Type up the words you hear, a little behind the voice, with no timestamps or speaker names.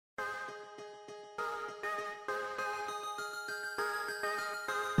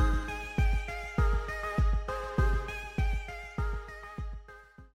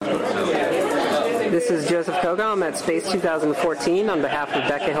This is Joseph Koga. I'm at Space 2014 on behalf of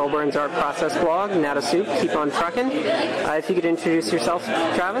Becca Hilburn's Art Process blog, Nata Soup, Keep on Truckin'. If you could introduce yourself,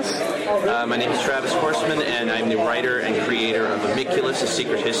 Travis. My name is Travis Horstman, and I'm the writer and creator of Amicculus, A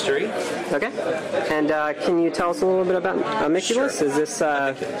Secret History. Okay. And can you tell us a little bit about Amicculus? Sure.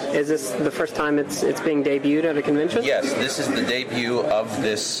 Is this the first time it's being debuted at a convention? Yes, this is the debut of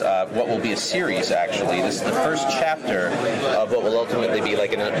this, what will be a series, actually. This is the first chapter of what will ultimately be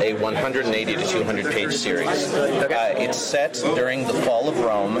like a 180 to 200 page series. Okay. It's set during the fall of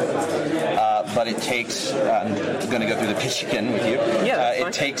Rome, but it takes, I'm going to go through the pitch again with you. Yeah,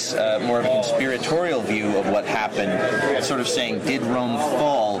 it takes more of a conspiratorial view of what happened, sort of saying, did Rome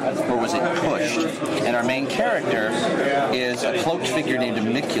fall or was it pushed? And our main character is a cloaked figure named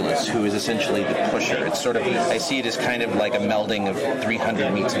Amicculus, who is essentially the pusher. It's sort of, I see it as kind of like a melding of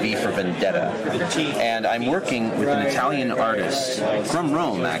 300 meets V for Vendetta. And I'm working with an Italian artist from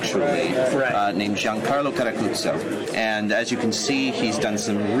Rome, actually, named Giancarlo Caracuzzo. And as you can see, he's done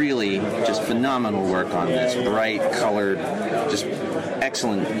some really just phenomenal work on this. Bright, colored, just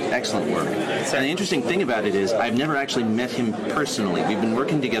excellent work. And the interesting thing about it is I've never actually met him personally. We've been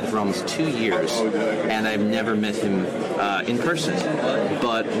working together for almost 2 years, and I've never met him in person.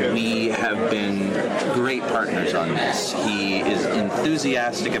 But we have been great partners on this. He is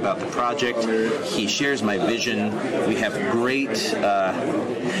enthusiastic about the project. He shares my vision. We have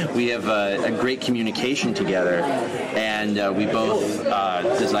a great communication together, and we both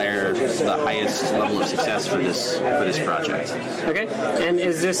desire the highest level of success for this project. Okay. And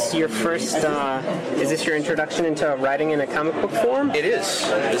is this your first? Is this your introduction into writing in a comic book form? It is.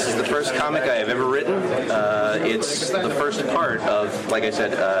 This is the first comic I have ever written. It's the first part of, like I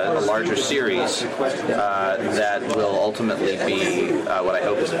said, a larger series that will ultimately be what I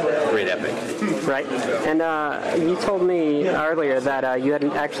hope is a great epic. Right. And you told me earlier that you had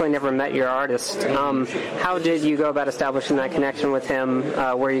actually never met your artist. How did you go about establishing that connection with him,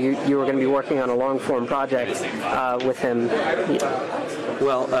 where you were going to be working on a long-form project with him?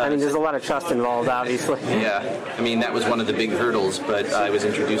 Well, I mean, there's a lot of trust involved, obviously. Yeah, I mean, that was one of the big hurdles, but I was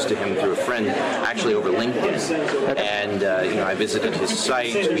introduced to him through a friend, actually over LinkedIn. Okay. And, I visited his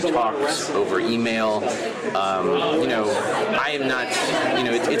site, we talked over email. I am not,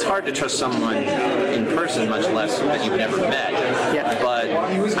 it's hard to trust someone in person, much less that you've never met. Yeah. But,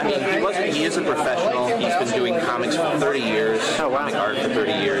 I mean, he is a professional. He's been doing comics for 30 years, comic art for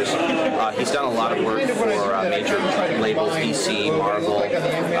 30 years. He's done a lot of work for major labels, DC, Marvel,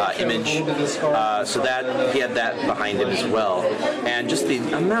 Image, so that he had that behind him as well, and just the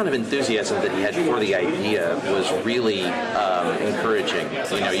amount of enthusiasm that he had for the idea was really encouraging.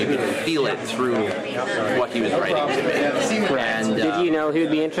 You could feel it through what he was writing to me. And did you know he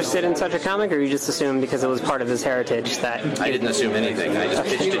would be interested in such a comic, or you just assumed because it was part of his heritage that? I didn't assume anything. I just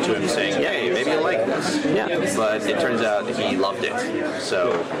pitched it to him, saying, "Hey, maybe you'll like this." Yeah. But it turns out he loved it.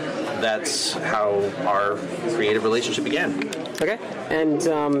 So that's how our creative relationship began. Okay. And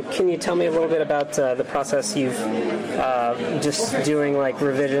can you tell me a little bit about the process you've just doing like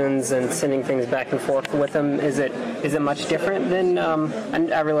revisions and sending things back and forth with them? Is it much different than?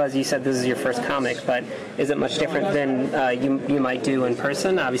 And I realize you said this is your first comic, but is it much different than you might do in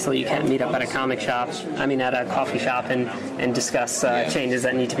person? Obviously, you can't meet up at a comic shop. I mean, at a coffee shop and discuss changes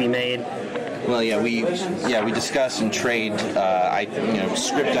that need to be made. Well, we discuss and trade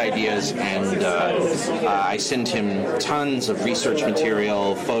script ideas, and I send him tons of research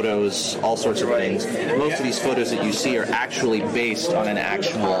material, photos, all sorts of things. Most of these photos that you see are actually based on an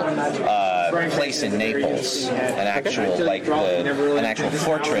actual place in Naples, an actual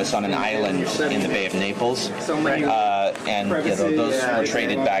fortress on an island in the Bay of Naples, those were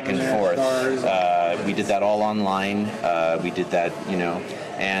traded back and forth. We did that all online. We did that,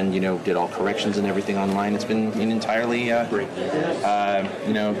 and did all corrections and everything online. It's been entirely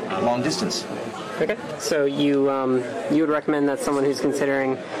long distance. Okay, so you would recommend that someone who's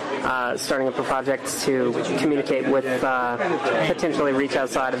considering starting up a project to communicate with, potentially reach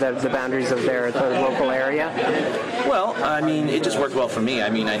outside of the boundaries of the local area? Well, I mean, it just worked well for me. I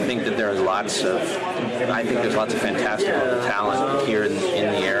mean, I think that there's lots of fantastic local talent here in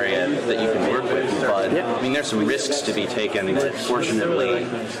the area that you can work with. But I mean, there's some risks to be taken. Fortunately,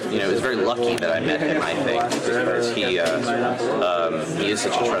 it was very lucky that I met him. I think because he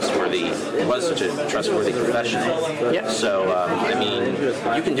was such a trustworthy professional. Yeah. So I mean,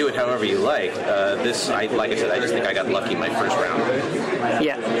 you can do it however you like. Like I said, I just think I got lucky my first round.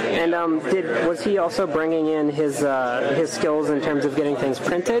 Yeah. And was he also bringing in his skills in terms of getting things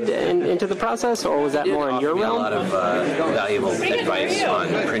printed into the process, or was that more in your realm? A lot of valuable advice on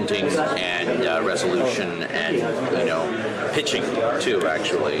printing and resolution, and pitching too,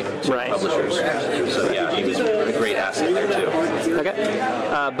 actually, to publishers. So yeah, he was a great asset there too. Okay,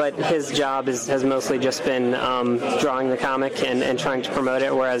 but his job has mostly just been drawing the comic and trying to promote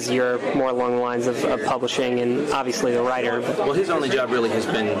it, whereas you're more along the lines of publishing and obviously the writer. Well, his only job really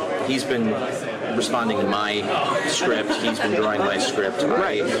he's been responding to my script, he's been drawing my script.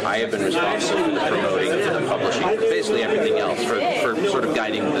 I have been responsible for the promoting, for the publishing, basically everything else, for sort of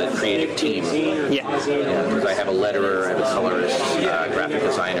guiding the creative team. Yeah. Because I have a letterer, I have a colorist, graphic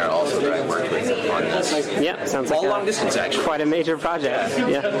designer also that I worked with on this. Yeah, sounds like all long distance, actually. Quite a major project.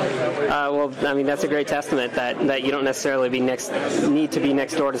 Yeah. Well, I mean, that's a great testament that you don't necessarily need to be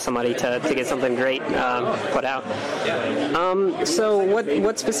next door to somebody to get something great put out. Yeah. So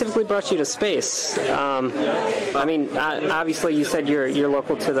what specifically brought you to space? I mean, obviously you said you're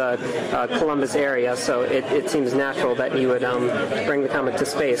local to the Columbus area, so it seems natural that you would bring the comic to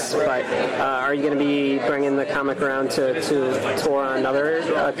space. But are you going to be bringing the comic around to tour on other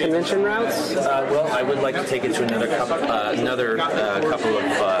convention routes? Well, I would like to take it to another couple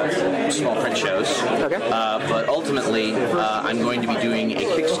of small print shows. Okay. But ultimately, I'm going to be doing a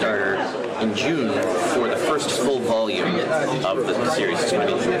Kickstarter in June for the first full volume of the series. It's going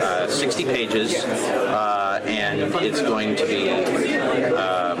to be 60 pages, and it's going to be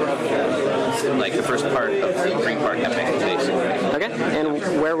like the first part of the three-part epic, basically. Okay, and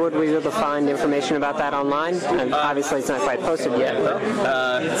where would we be able to find information about that online? And obviously, it's not quite posted yet.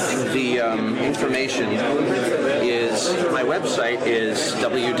 The information is, my website is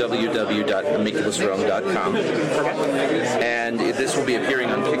www.amikulusrome.com. Okay. And this will be appearing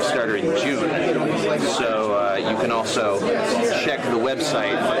on Kickstarter in June. So you can also check the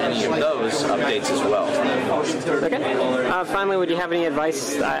website for any of those updates as well. Okay. Finally, would you have any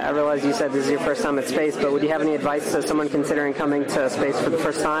advice? I realize you said this is your first time at space, but would you have any advice to someone considering coming to space for the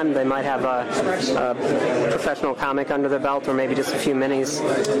first time? They might have a professional comic under their belt, or maybe just a few minis.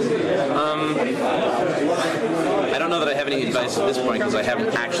 I don't know that I have any advice at this point because I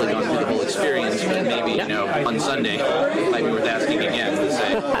haven't actually gone through the whole experience. But maybe, on Sunday, it might be worth asking again to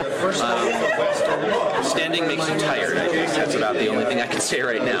say. Standing makes you tired, I guess. That's about the only thing I can say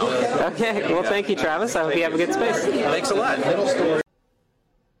right now. Okay. Well, thank you, Travis. I hope you have a good space. Thanks a lot.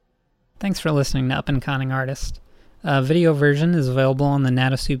 Thanks for listening to Up and Conning Artist. A video version is available on the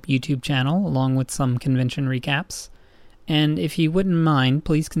Natasup YouTube channel, along with some convention recaps. And if you wouldn't mind,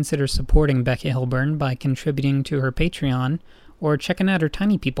 please consider supporting Becca Hilburn by contributing to her Patreon, or checking out her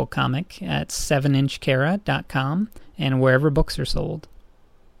Tiny People comic at 7inchkara.com and wherever books are sold.